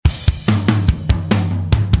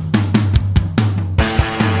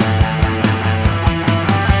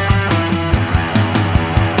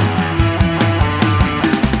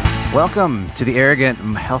Welcome to the Arrogant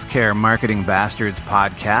Healthcare Marketing Bastards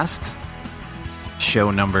podcast.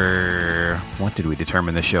 Show number, what did we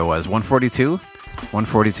determine the show was? 142?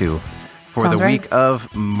 142. For Sounds the right. week of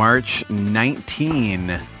March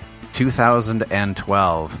 19,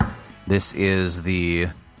 2012. This is the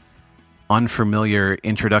unfamiliar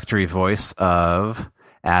introductory voice of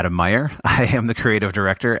Adam Meyer. I am the creative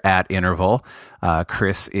director at Interval.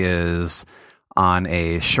 Chris is on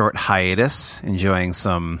a short hiatus, enjoying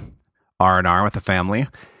some R&R with the family.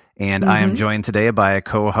 And I am joined today by a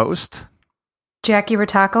co-host, Jackie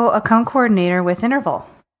Rataco, account coordinator with Interval.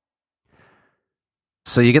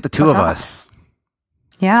 so you get the two What's of up? us.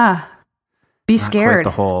 Yeah. Be scared.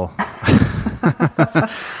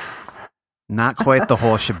 Not quite the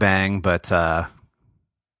whole shebang, but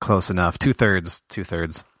close enough. Two-thirds.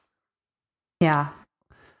 Yeah.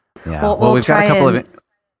 Yeah. We'll we've got try a couple of... and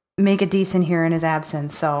make it decent here in his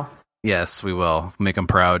absence, so. Yes, we will. Make him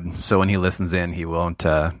proud. So when he listens in, he won't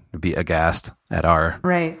be aghast at our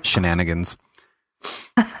Right. shenanigans.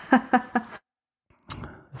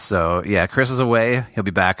 So, yeah, Chris is away. He'll be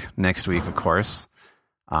back next week, of course.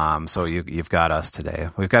 So you've got us today.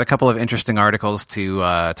 We've got a couple of interesting articles to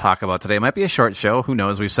talk about today. It might be a short show. Who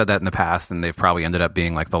knows? We've said that in the past, and they've probably ended up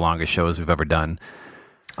being like the longest shows we've ever done.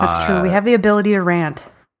 That's true. We have the ability to rant.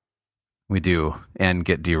 We do, and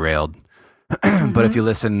get derailed. But if you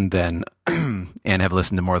listen then and have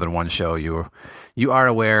listened to more than one show, you are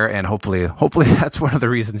aware, and hopefully that's one of the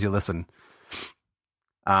reasons you listen.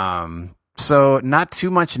 So not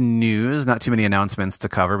too much news, not too many announcements to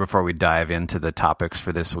cover before we dive into the topics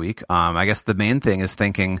for this week. I guess the main thing is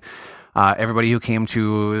thanking everybody who came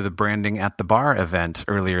to the Branding at the Bar event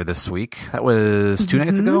earlier this week. That was 2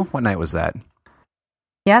 nights ago. What night was that?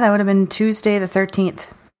 Yeah, that would have been Tuesday the 13th.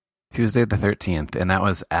 Tuesday the 13th, and that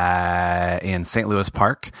was in St. Louis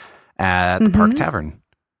Park at the Park Tavern.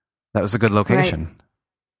 That was a good location. Right.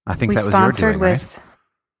 I think We that was your sponsored doing, right?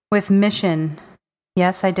 with Mission.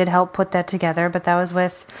 Yes, I did help put that together, but that was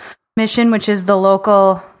with Mission, which is the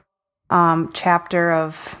local chapter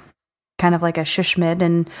of kind of like a Shishmid,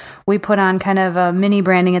 and we put on kind of a mini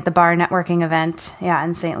Branding at the Bar networking event,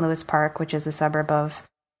 in St. Louis Park, which is a suburb of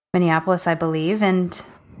Minneapolis, I believe, and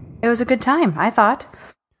it was a good time, I thought.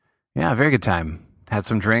 Yeah, very good time. Had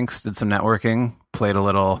some drinks, did some networking, played a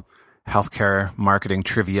little healthcare marketing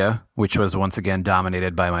trivia, which was once again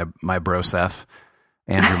dominated by my bro-Seth,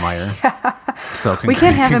 Andrew Meyer. So We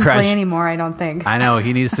can't have him play anymore, I don't think. I know,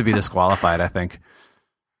 he needs to be disqualified, I think.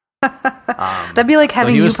 That'd be like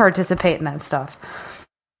having you participate in that stuff.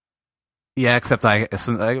 Yeah, except it's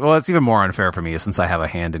even more unfair for me since I have a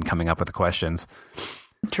hand in coming up with the questions.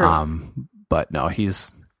 True. But no, he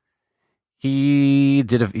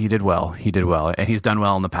did well, and he's done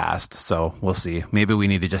well in the past. So we'll see. Maybe we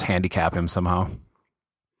need to just handicap him somehow.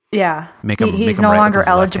 Yeah, Make him. He's no no longer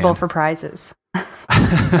eligible for prizes.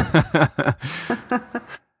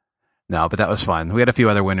 No, but that was fun. We had a few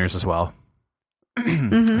other winners as well. I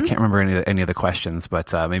can't remember any of the questions,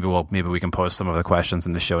 but maybe we can post some of the questions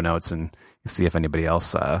in the show notes and see if anybody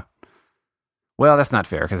else. Well, that's not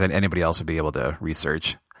fair because anybody else would be able to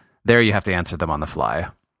research. There, you have to answer them on the fly.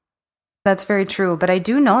 That's very true, but I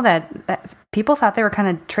do know that people thought they were kind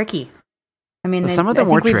of tricky. I mean, Some of them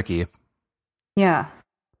were tricky. Yeah.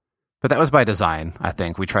 But that was by design, I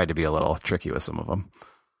think. We tried to be a little tricky with some of them.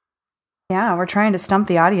 Yeah, we're trying to stump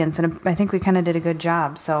the audience, and I think we kind of did a good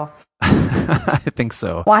job, so. I think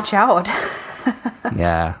so. Watch out.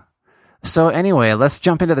 Yeah. So anyway, let's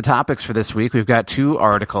jump into the topics for this week. We've got two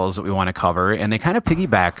articles that we want to cover, and they kind of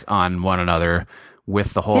piggyback on one another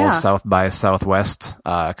with the whole South by Southwest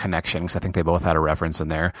connection, because I think they both had a reference in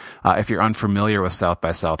there. If you're unfamiliar with South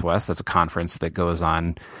by Southwest, that's a conference that goes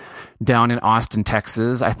on down in Austin,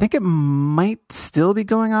 Texas. I think it might still be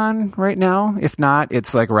going on right now. If not,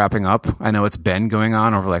 it's like wrapping up. I know it's been going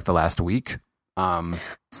on over like the last week.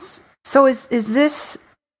 So is this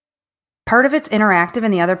part of it's interactive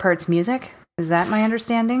and the other part's music? Is that my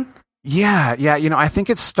understanding? Yeah. I think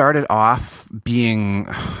it started off being,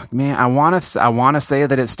 man, I want to say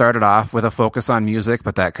that it started off with a focus on music,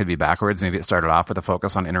 but that could be backwards. Maybe it started off with a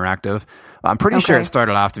focus on interactive. I'm pretty sure it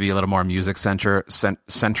started off to be a little more music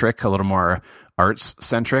centric, a little more arts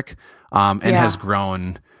centric, and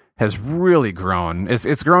has really grown.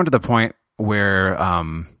 It's grown to the point where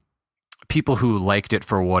people who liked it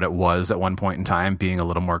for what it was at one point in time, being a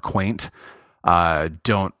little more quaint,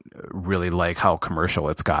 don't really like how commercial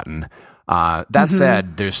it's gotten. That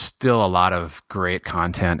said, there's still a lot of great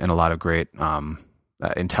content and a lot of great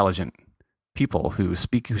intelligent people who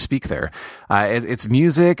speak there. It's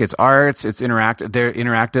music, it's arts, it's They're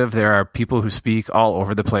interactive. There are people who speak all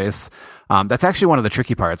over the place. That's actually one of the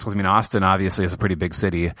tricky parts, because I mean, Austin obviously is a pretty big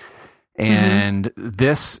city, and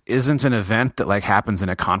this isn't an event that like happens in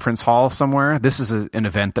a conference hall somewhere. This is an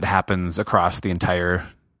event that happens across the entire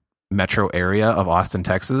metro area of Austin,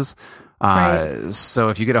 Texas. Right. So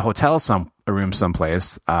if you get a room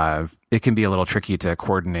someplace, it can be a little tricky to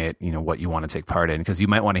coordinate, what you want to take part in, because you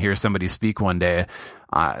might want to hear somebody speak one day,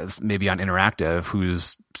 maybe on Interactive,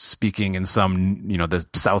 who's speaking in some, the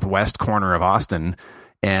southwest corner of Austin.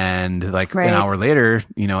 And like an hour later,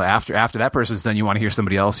 after that person's done, you want to hear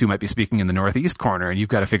somebody else who might be speaking in the northeast corner, and you've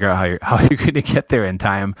got to figure out how you're going to get there in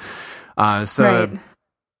time.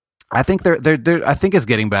 I think I think it's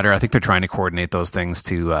getting better. I think they're trying to coordinate those things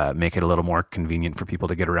to make it a little more convenient for people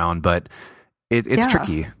to get around, but it's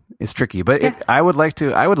tricky. It's tricky, but I would like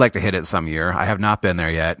to hit it some year. I have not been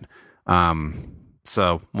there yet.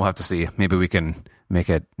 So we'll have to see. Maybe we can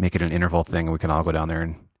make it an interval thing, and we can all go down there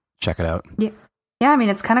and check it out. Yeah. Yeah. I mean,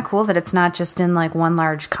 it's kind of cool that it's not just in like one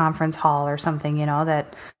large conference hall or something,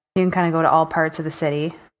 that you can kind of go to all parts of the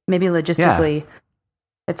city. Maybe logistically. Yeah.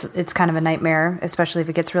 It's kind of a nightmare, especially if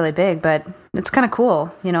it gets really big, but it's kind of cool.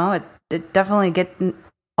 It definitely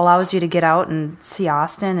allows you to get out and see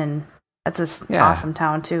Austin, and that's an awesome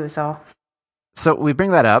town too. So we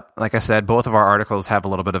bring that up. Like I said, both of our articles have a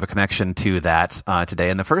little bit of a connection to that today.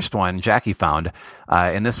 And the first one Jackie found,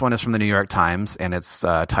 and this one is from the New York Times, and it's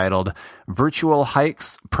titled "Virtual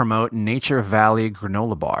Hikes Promote Nature Valley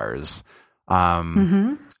Granola Bars."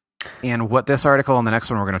 And what this article and the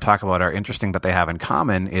next one we're going to talk about are interesting that they have in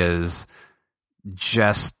common is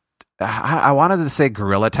just, I wanted to say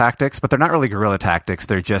guerrilla tactics, but they're not really guerrilla tactics.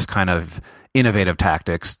 They're just kind of innovative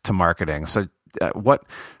tactics to marketing. So why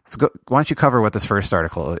don't you cover what this first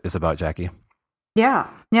article is about, Jackie? Yeah.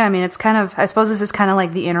 I mean, it's kind of, I suppose this is kind of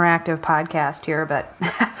like the interactive podcast here, but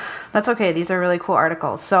that's okay. These are really cool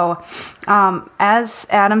articles. So as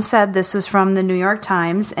Adam said, this was from the New York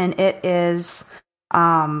Times, and it is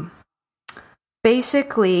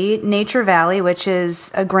basically Nature Valley, which is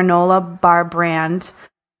a granola bar brand,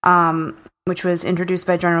 which was introduced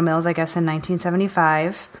by General Mills, I guess, in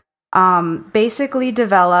 1975, basically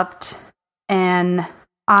developed an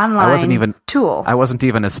online tool. I wasn't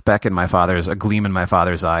even a gleam in my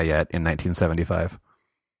father's eye yet in 1975.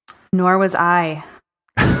 Nor was I.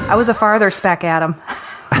 I was a farther speck, Adam.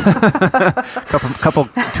 couple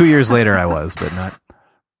 2 years later I was, but not.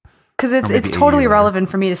 Because it's totally irrelevant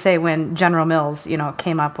for me to say when General Mills,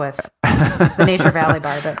 came up with the Nature Valley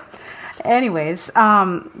bar. But anyways,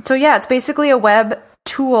 it's basically a web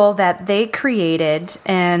tool that they created,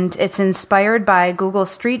 and it's inspired by Google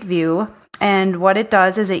Street View. And what it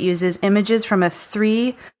does is it uses images from a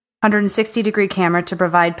 360-degree camera to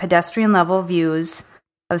provide pedestrian-level views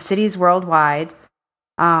of cities worldwide.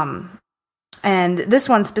 And this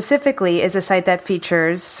one specifically is a site that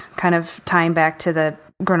features, kind of tying back to the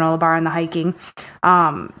granola bar and the hiking,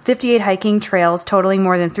 58 hiking trails totaling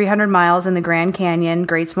more than 300 miles in the Grand Canyon,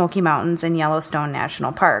 Great Smoky Mountains, and Yellowstone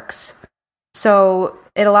National Parks. So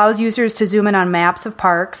it allows users to zoom in on maps of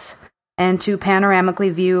parks and to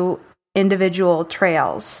panoramically view individual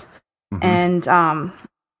trails. And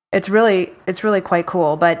it's really quite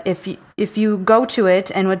cool. But if you go to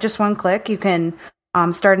it and with just one click, you can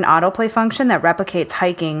start an autoplay function that replicates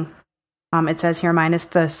hiking. It says here minus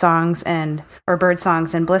the songs or bird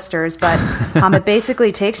songs and blisters, but it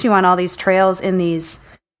basically takes you on all these trails in these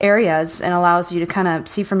areas and allows you to kind of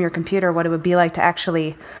see from your computer what it would be like to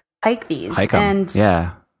actually hike these.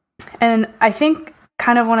 And I think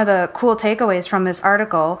kind of one of the cool takeaways from this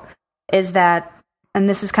article is that, and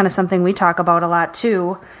this is kind of something we talk about a lot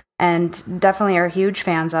too, and definitely are huge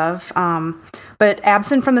fans of, but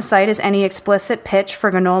absent from the site is any explicit pitch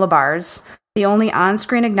for granola bars. The only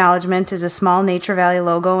on-screen acknowledgement is a small Nature Valley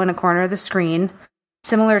logo in a corner of the screen,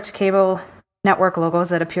 similar to cable network logos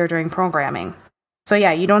that appear during programming. So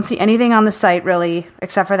you don't see anything on the site really,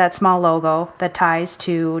 except for that small logo that ties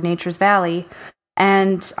to Nature's Valley.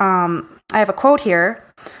 And I have a quote here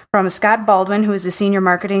from Scott Baldwin, who is the senior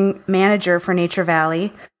marketing manager for Nature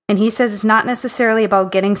Valley. And he says it's not necessarily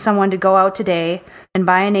about getting someone to go out today and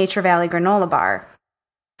buy a Nature Valley granola bar.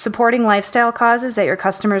 Supporting lifestyle causes that your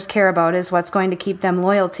customers care about is what's going to keep them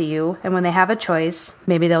loyal to you. And when they have a choice,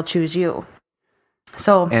 maybe they'll choose you.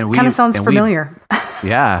 So kind of sounds familiar.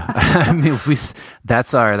 Yeah. I mean,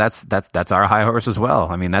 that's our high horse as well.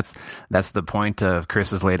 I mean, that's the point of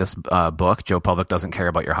Chris's latest book, Joe Public Doesn't Care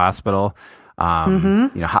About Your Hospital.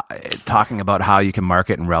 Talking about how you can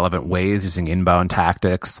market in relevant ways using inbound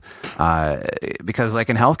tactics. Because like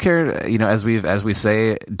in healthcare, as we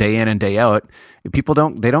say day in and day out, people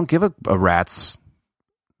don't give a rat's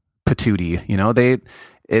patootie.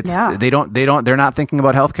 They're not thinking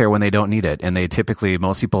about healthcare when they don't need it. And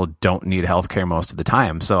most people don't need healthcare most of the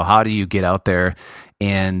time. So how do you get out there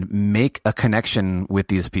and make a connection with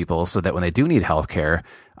these people so that when they do need healthcare,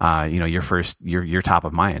 you're top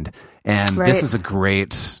of mind. And This is a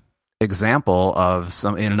great example of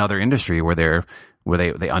in another industry where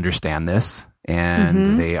they understand this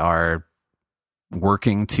and they are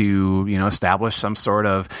working to, establish some sort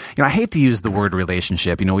of, I hate to use the word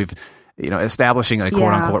relationship. Establishing a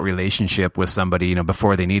quote unquote relationship with somebody,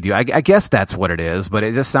 before they need you. I guess that's what it is, but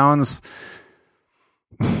it just sounds,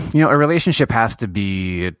 a relationship has to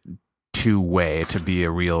be two-way to be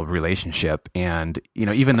a real relationship. And,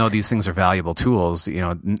 even though these things are valuable tools,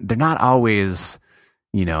 they're not always,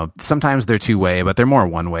 sometimes they're two-way, but they're more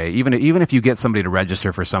one-way. Even if you get somebody to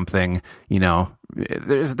register for something,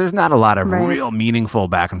 there's not a lot of real meaningful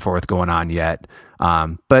back and forth going on yet.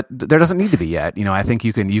 But there doesn't need to be yet. I think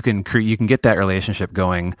you can get that relationship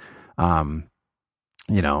going, on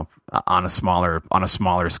a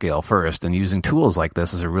smaller scale first, and using tools like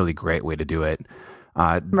this is a really great way to do it.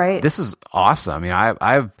 This is awesome.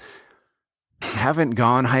 I haven't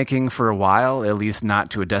gone hiking for a while, at least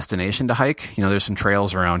not to a destination to hike. There's some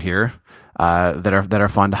trails around here, that are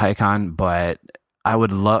fun to hike on, but I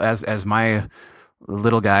would love, as my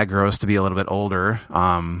little guy grows to be a little bit older,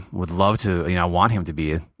 would love to, I want him to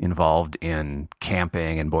be involved in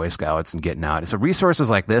camping and Boy Scouts and getting out. So resources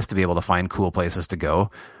like this to be able to find cool places to go,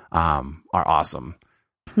 are awesome.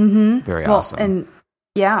 Very awesome. And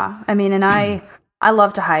I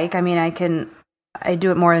love to hike. I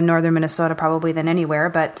do it more in northern Minnesota probably than anywhere,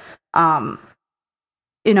 but, I'd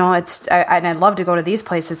love to go to these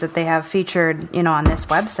places that they have featured, on this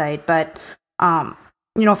website, but,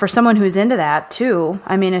 for someone who's into that too,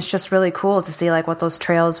 it's just really cool to see like what those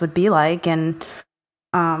trails would be like. And,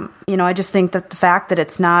 I just think that the fact that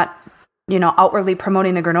it's not, outwardly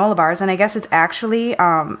promoting the granola bars, and I guess it's actually,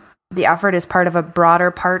 the effort is part of a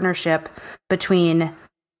broader partnership between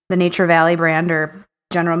the Nature Valley brand or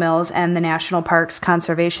General Mills and the National Parks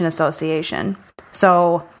Conservation Association.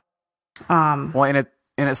 So, and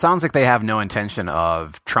it sounds like they have no intention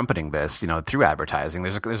of trumpeting this, through advertising.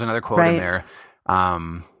 There's another quote in there.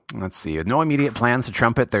 Let's see. No immediate plans to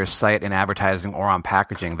trumpet their site in advertising or on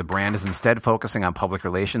packaging. The brand is instead focusing on public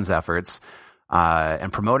relations efforts,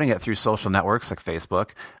 and promoting it through social networks like Facebook,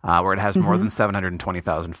 where it has more than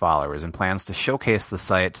 720,000 followers, and plans to showcase the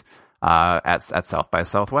site at South by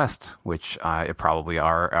Southwest, which it probably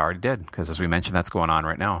already did, because as we mentioned, that's going on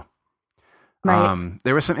right now.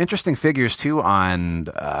 There were some interesting figures too on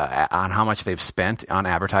how much they've spent on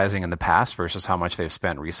advertising in the past versus how much they've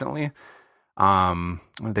spent recently. What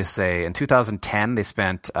did they say? In 2010, they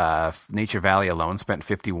spent Nature Valley alone spent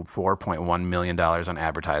 $54.1 million on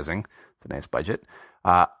advertising. It's a nice budget.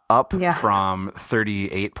 Up from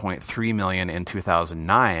 $38.3 million in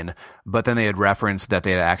 2009, but then they had referenced that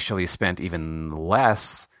they had actually spent even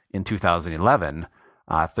less in 2011,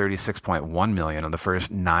 $36.1 million in the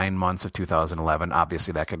first 9 months of 2011.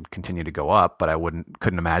 Obviously, that could continue to go up, but I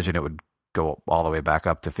couldn't imagine it would go all the way back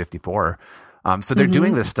up to 54. So they're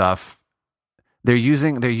doing this stuff. They're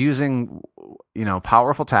using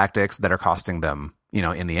powerful tactics that are costing them,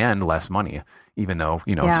 in the end, less money. Even though,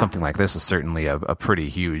 something like this is certainly a pretty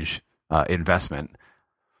huge investment.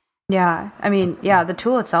 Yeah. The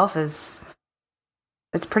tool itself it's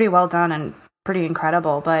pretty well done and pretty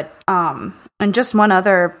incredible. But, and just one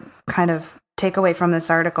other kind of takeaway from this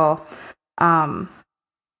article,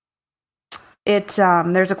 there's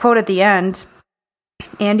a quote at the end.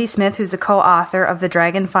 Andy Smith, who's a co-author of The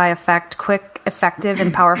Dragonfly Effect, Quick, Effective,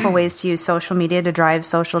 and Powerful Ways to Use Social Media to Drive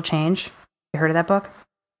Social Change. You heard of that book?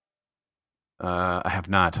 I have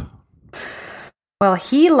not. Well,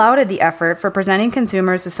 he lauded the effort for presenting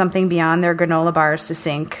consumers with something beyond their granola bars to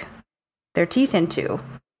sink their teeth into.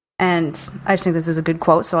 And I just think this is a good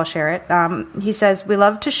quote, so I'll share it. He says, "We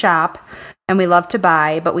love to shop and we love to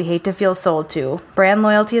buy, but we hate to feel sold to. Brand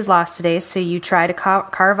loyalty is lost today, so you try to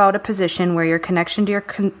carve out a position where your connection to your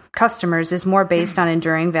customers is more based on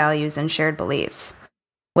enduring values and shared beliefs,"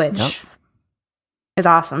 which is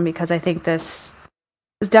awesome, because I think this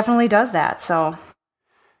definitely does that. So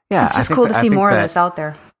it's just cool to see more of this out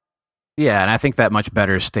there. Yeah, and I think that much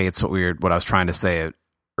better states what I was trying to say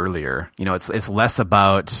earlier. It's less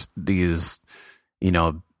about these,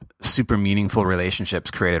 super meaningful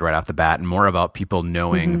relationships created right off the bat, and more about people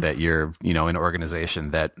knowing that you're, an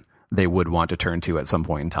organization that they would want to turn to at some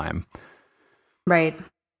point in time. Right.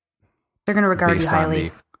 They're going to regard you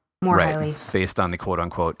highly, more right, highly. based on the quote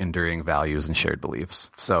unquote enduring values and shared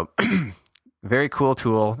beliefs. So very cool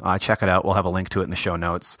tool. Check it out. We'll have a link to it in the show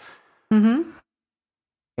notes. Mm-hmm.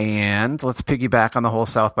 And let's piggyback on the whole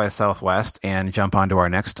South by Southwest and jump onto our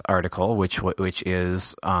next article, which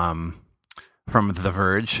is from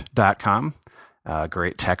TheVerge.com.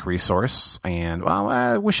 Great tech resource. And,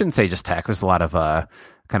 well, we shouldn't say just tech. There's a lot of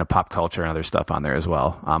kind of pop culture and other stuff on there as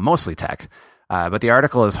well, mostly tech. But the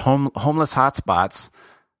article is Homeless Hotspots,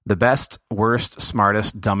 the best, worst,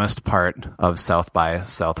 smartest, dumbest part of South by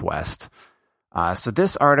Southwest. So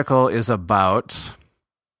this article is about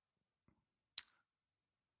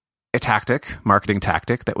a marketing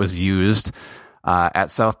tactic that was used at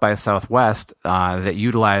South by Southwest that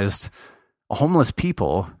utilized homeless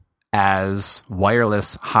people as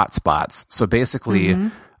wireless hotspots. So basically,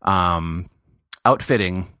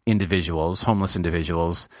 outfitting homeless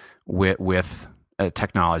individuals with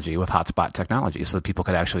technology, with hotspot technology, so that people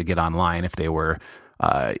could actually get online if they were,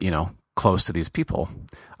 close to these people.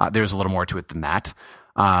 There's a little more to it than that.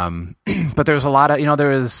 But there's a lot of,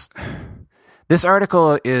 this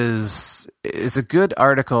article is a good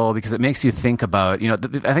article because it makes you think about, I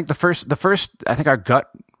think I think our gut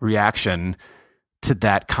reaction to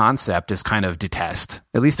that concept is kind of detest.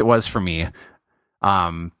 At least it was for me.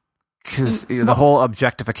 Because the whole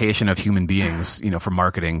objectification of human beings, for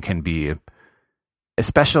marketing can be,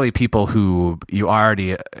 especially people who you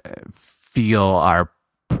already feel are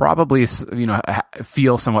probably,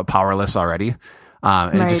 feel somewhat powerless already.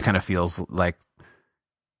 And right. It just kind of feels like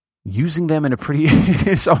using them in a pretty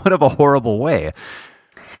somewhat of a horrible way.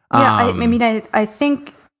 Yeah, I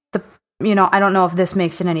think I don't know if this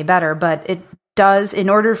makes it any better, but it does. In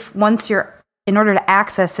order to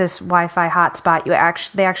access this Wi-Fi hotspot,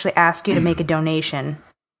 they actually ask you to make a donation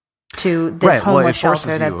to this homeless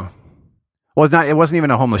shelter. It wasn't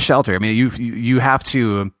even a homeless shelter. I mean, you have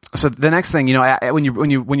to. So the next thing, when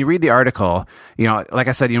you read the article, like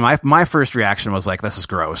I said, my first reaction was like, this is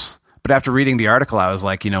gross. But after reading the article, I was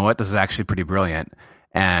like, you know what, this is actually pretty brilliant,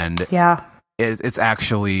 and yeah, it's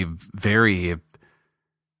actually a very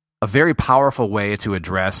powerful way to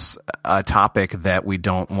address a topic that we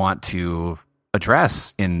don't want to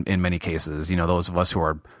address in many cases. Those of us who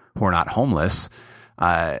are not homeless.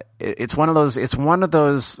 It's one of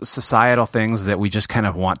those societal things that we just kind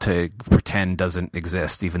of want to pretend doesn't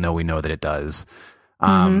exist, even though we know that it does.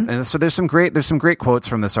 And so there's some great quotes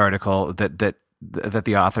from this article that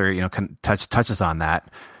the author touches on that.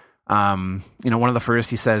 One of the first,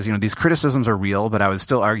 he says, these criticisms are real, but I would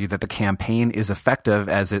still argue that the campaign is effective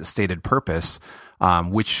as its stated purpose,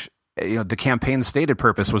 which the campaign's stated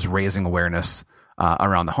purpose was raising awareness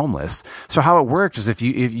around the homeless. So how it worked is if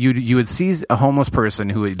you would see a homeless person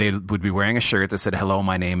who they would be wearing a shirt that said, "Hello,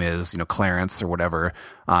 my name is Clarence," or whatever.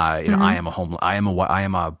 I am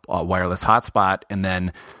a wireless hotspot, and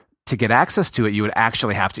then to get access to it, you would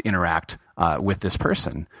actually have to interact with this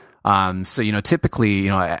person. So typically,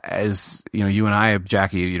 as you and I,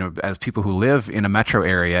 Jackie, as people who live in a metro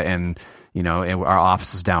area, and our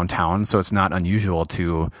office is downtown, so it's not unusual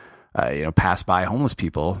to pass by homeless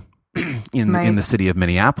people in the city of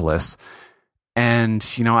Minneapolis. And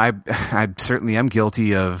I certainly am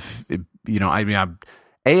guilty of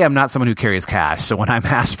I'm not someone who carries cash, so when I'm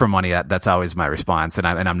asked for money, that's always my response, and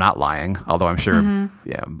I'm not lying, although I'm sure a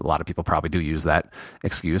lot of people probably do use that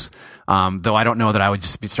excuse. Though I don't know that I would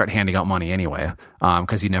just start handing out money anyway,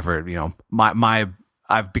 because you never,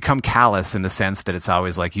 I've become callous in the sense that it's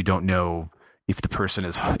always like you don't know if the person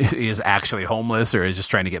is actually homeless or is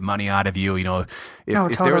just trying to get money out of you. If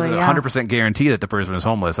there was a 100% guarantee that the person was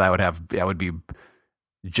homeless, I would be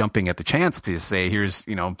jumping at the chance to say, here's,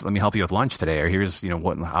 let me help you with lunch today, or here's,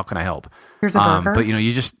 how can I help? Here's a burger. But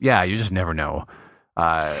you just never know.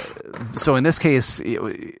 So in this case,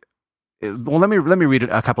 let me read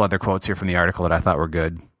a couple other quotes here from the article that I thought were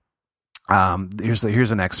good.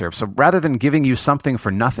 Here's an excerpt. So rather than giving you something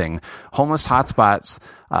for nothing, homeless hotspots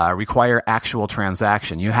require actual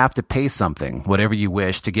transaction. You have to pay something, whatever you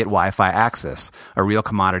wish, to get Wi-Fi access, a real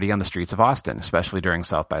commodity on the streets of Austin, especially during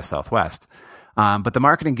South by Southwest. But the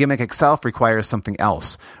marketing gimmick itself requires something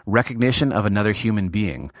else: recognition of another human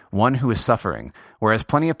being, one who is suffering. Whereas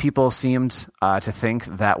plenty of people seemed to think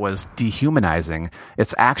that was dehumanizing,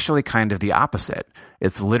 it's actually kind of the opposite.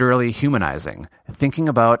 It's literally humanizing. Thinking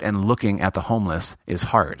about and looking at the homeless is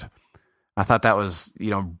hard. I thought that was,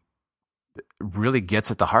 really gets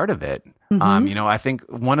at the heart of it. I think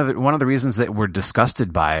one of the reasons that we're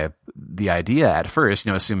disgusted by the idea at first,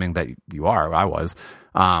 assuming that you are, I was,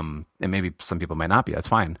 and maybe some people might not be, that's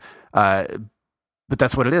fine. But But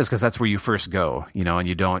that's what it is, because that's where you first go, and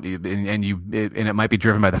you don't, and it might be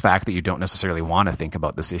driven by the fact that you don't necessarily want to think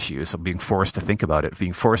about this issue. So being forced to think about it,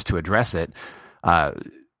 being forced to address it,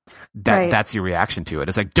 that's your reaction to it.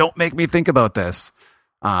 It's like, don't make me think about this.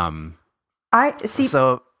 I see.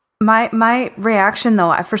 So my reaction,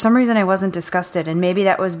 though, for some reason, I wasn't disgusted, and maybe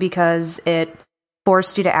that was because it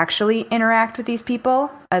forced you to actually interact with these people,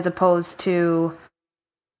 as opposed to,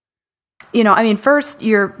 first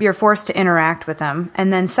you're forced to interact with them,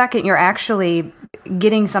 and then second, you're actually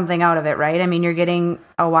getting something out of it, right? I mean, you're getting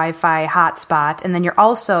a Wi-Fi hotspot, and then you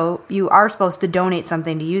are supposed to donate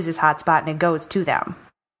something to use this hotspot, and it goes to them.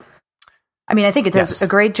 I mean, I think it does a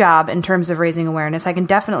great job in terms of raising awareness. I can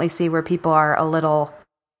definitely see where people are a little,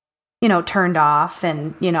 turned off,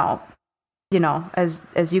 and as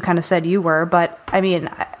you kind of said you were, but I mean,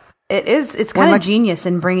 it's kind of genius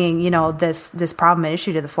in bringing, this problem and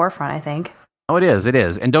issue to the forefront, I think. Oh, it is.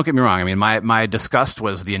 And don't get me wrong. I mean, my disgust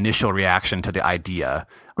was the initial reaction to the idea.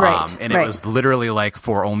 Right. And it was literally like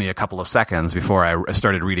for only a couple of seconds before I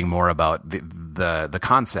started reading more about the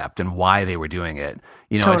concept and why they were doing it.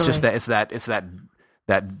 Totally. It's just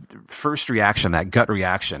that first reaction, that gut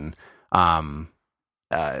reaction,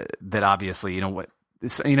 that obviously, and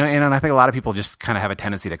I think a lot of people just kind of have a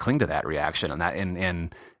tendency to cling to that reaction, and that,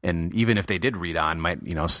 and even if they did read on, might,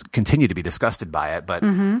 continue to be disgusted by it. But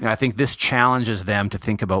I think this challenges them to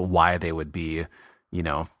think about why they would be,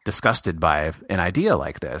 disgusted by an idea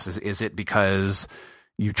like this. Is it because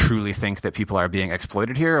you truly think that people are being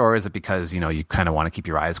exploited here, or is it because, you kind of want to keep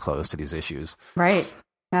your eyes closed to these issues? Right.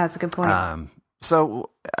 Yeah, that's a good point. So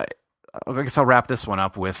I guess I'll wrap this one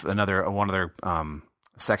up with one other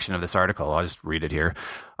section of this article. I'll just read it here.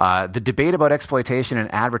 The debate about exploitation in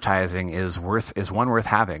advertising is one worth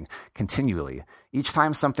having continually. Each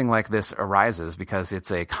time something like this arises, because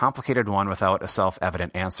it's a complicated one without a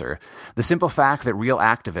self-evident answer. The simple fact that real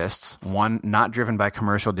activists, one not driven by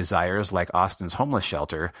commercial desires like Austin's homeless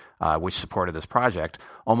shelter, which supported this project,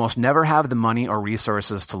 almost never have the money or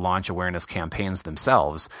resources to launch awareness campaigns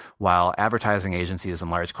themselves, while advertising agencies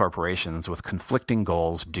and large corporations with conflicting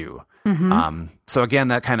goals do. Mm-hmm. So again,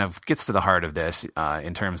 that kind of gets to the heart of this,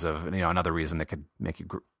 in terms of, another reason that could make you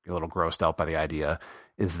a little grossed out by the idea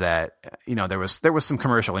is that, there was some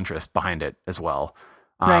commercial interest behind it as well.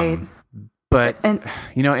 Right. But, and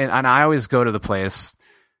I always go to the place,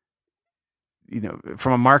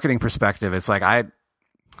 from a marketing perspective, it's like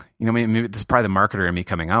maybe this is probably the marketer in me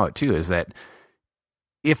coming out too, is that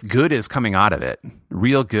if good is coming out of it,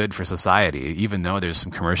 real good for society, even though there's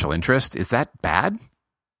some commercial interest, is that bad?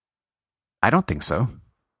 I don't think so.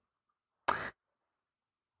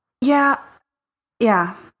 Yeah.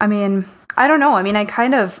 I mean, I don't know. I mean,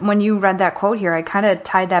 when you read that quote here, I kind of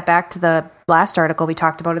tied that back to the last article we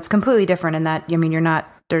talked about. It's completely different in that, I mean,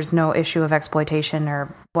 there's no issue of exploitation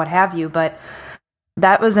or what have you, but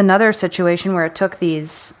that was another situation where it took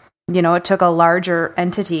it took a larger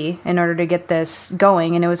entity in order to get this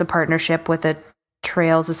going. And it was a partnership with the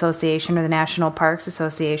Trails Association or the National Parks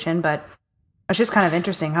Association, but it's just kind of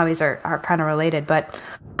interesting how these are kind of related, but,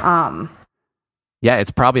 yeah,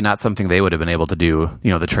 it's probably not something they would have been able to do.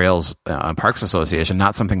 The Trails Parks Association,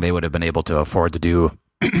 not something they would have been able to afford to do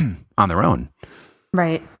on their own.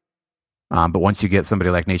 Right. But once you get somebody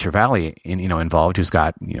like Nature Valley involved, who's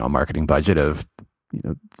got a marketing budget of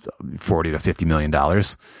 $40 to $50 million,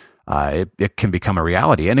 it can become a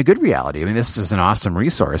reality, and a good reality. I mean, this is an awesome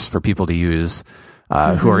resource for people to use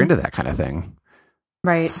who are into that kind of thing.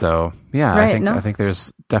 Right. So yeah, right. I think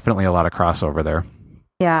there's definitely a lot of crossover there.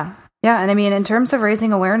 Yeah. Yeah, and I mean, in terms of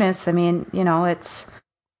raising awareness, I mean, it's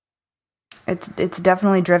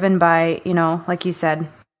definitely driven by, like you said,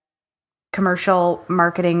 commercial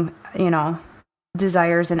marketing,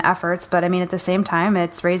 desires and efforts. But I mean, at the same time,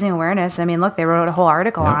 it's raising awareness. I mean, look, they wrote a whole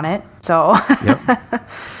article on it, so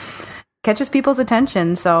catches people's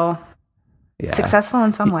attention. So successful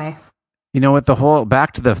in some way. With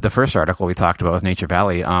back to the first article we talked about with Nature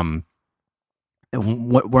Valley,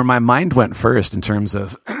 where my mind went first in terms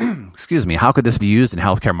of, excuse me, how could this be used in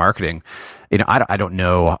healthcare marketing? I don't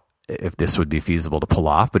know if this would be feasible to pull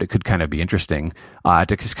off, but it could kind of be interesting to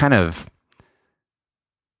just kind of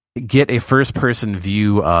get a first person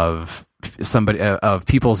view of of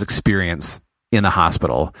people's experience in the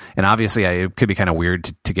hospital. And obviously it could be kind of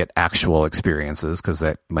weird to get actual experiences, because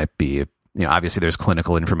that might be, obviously there's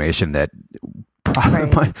clinical information that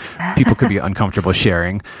people could be uncomfortable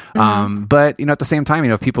sharing. Mm-hmm. But, at the same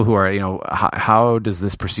time, people who are, how does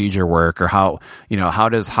this procedure work, or how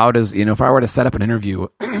does, if I were to set up an interview,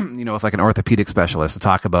 with like an orthopedic specialist to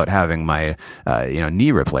talk about having my,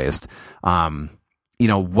 knee replaced,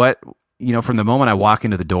 from the moment I walk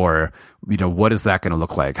into the door, what is that going to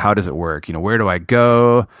look like? How does it work? Where do I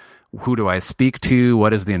go? Who do I speak to?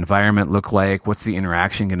 What does the environment look like? What's the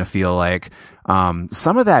interaction going to feel like?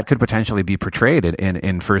 Some of that could potentially be portrayed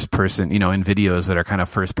in first person, in videos that are kind of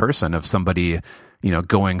first person of somebody,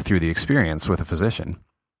 going through the experience with a physician.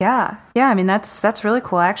 Yeah. Yeah. I mean, that's really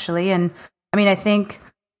cool, actually. And I mean, I think,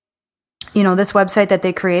 this website that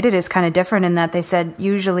they created is kind of different in that they said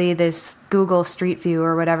usually this Google Street View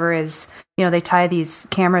or whatever is, they tie these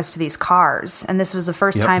cameras to these cars. And this was the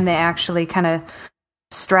first time they actually kind of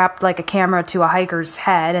strapped like a camera to a hiker's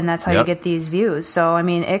head, and that's how you get these views. So, I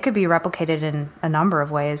mean, it could be replicated in a number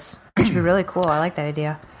of ways, which would be really cool. I like that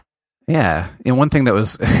idea. Yeah. And one thing that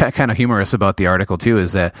was kind of humorous about the article, too,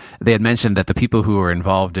 is that they had mentioned that the people who were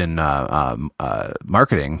involved in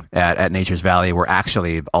marketing at Nature's Valley were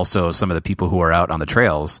actually also some of the people who are out on the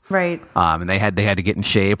trails. Right. And they had to get in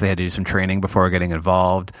shape. They had to do some training before getting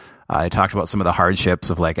involved. I talked about some of the hardships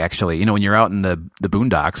of like actually, when you're out in the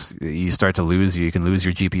boondocks, you start to you can lose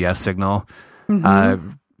your GPS signal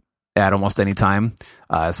at almost any time.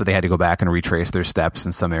 So they had to go back and retrace their steps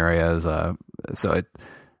in some areas. So it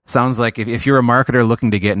sounds like if you're a marketer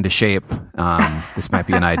looking to get into shape, this might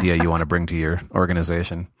be an idea you want to bring to your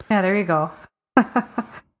organization. Yeah, there you go. I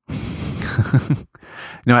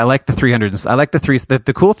like the 300. I like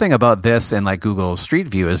the cool thing about this and like Google Street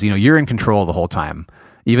View is, you're in control the whole time.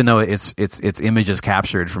 Even though it's images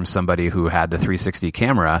captured from somebody who had the 360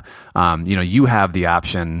 camera, you have the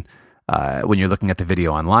option when you're looking at the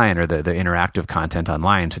video online or the interactive content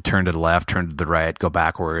online to turn to the left, turn to the right, go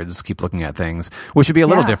backwards, keep looking at things, which would be a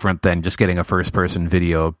little different than just getting a first person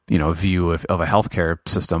video, view of a healthcare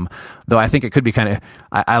system. Though I think it could be kind of,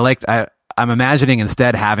 I'm imagining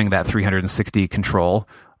instead having that 360 control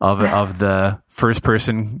of the first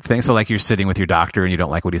person thing. So like you're sitting with your doctor and you don't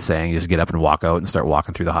like what he's saying, you just get up and walk out and start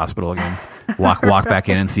walking through the hospital again. Walk back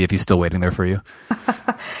in and see if he's still waiting there for you.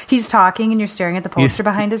 He's talking and you're staring at the poster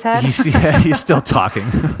behind his head. He's still talking.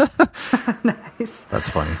 Nice. That's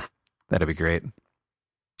funny. That'd be great.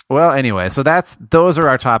 Well, anyway, so those are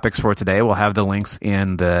our topics for today. We'll have the links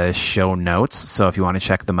in the show notes. So if you want to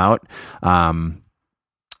check them out,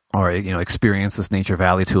 or experience this Nature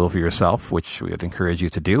Valley tool for yourself, which we would encourage you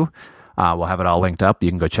to do. We'll have it all linked up. You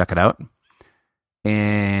can go check it out.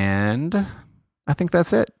 And I think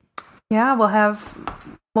that's it. Yeah,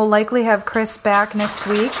 we'll likely have Chris back next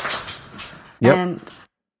week. Yep. And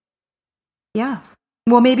yeah,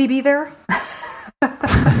 we'll maybe be there.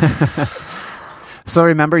 So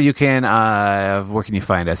remember, you can, where can you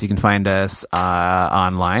find us? You can find us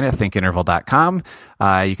online at thinkinterval.com.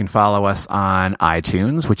 You can follow us on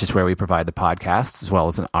iTunes, which is where we provide the podcasts, as well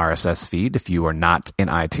as an RSS feed if you are not an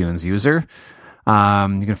iTunes user.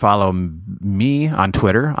 You can follow me on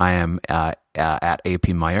Twitter. I am at AP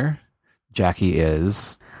Meyer. Jackie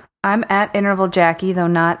is... I'm at Interval Jackie, though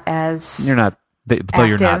not as You're not... Though active.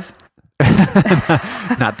 You're not...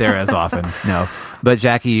 not there as often, no. But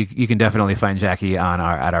Jackie, you can definitely find Jackie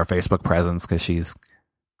at our Facebook presence because she's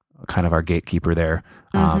kind of our gatekeeper there.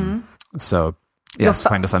 So yes,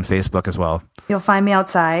 find us on Facebook as well. You'll find me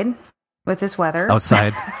outside with this weather.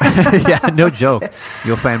 Outside, yeah, no joke.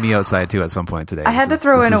 You'll find me outside too at some point today. I had to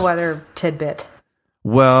throw in a weather tidbit.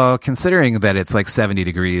 Well, considering that it's like 70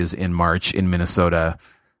 degrees in March in Minnesota,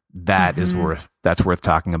 that's worth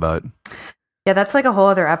talking about. Yeah, that's like a whole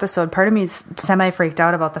other episode. Part of me is semi-freaked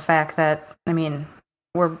out about the fact that, I mean,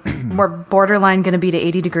 we're borderline going to be to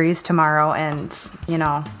 80 degrees tomorrow. And,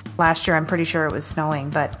 last year I'm pretty sure it was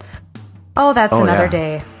snowing. But, that's another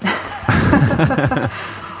day.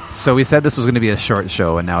 So we said this was going to be a short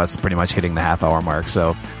show, and now it's pretty much hitting the half-hour mark.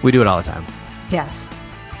 So we do it all the time. Yes.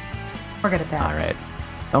 We're good at that. All right.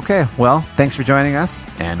 Okay, well, thanks for joining us,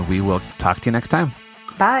 and we will talk to you next time.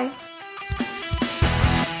 Bye.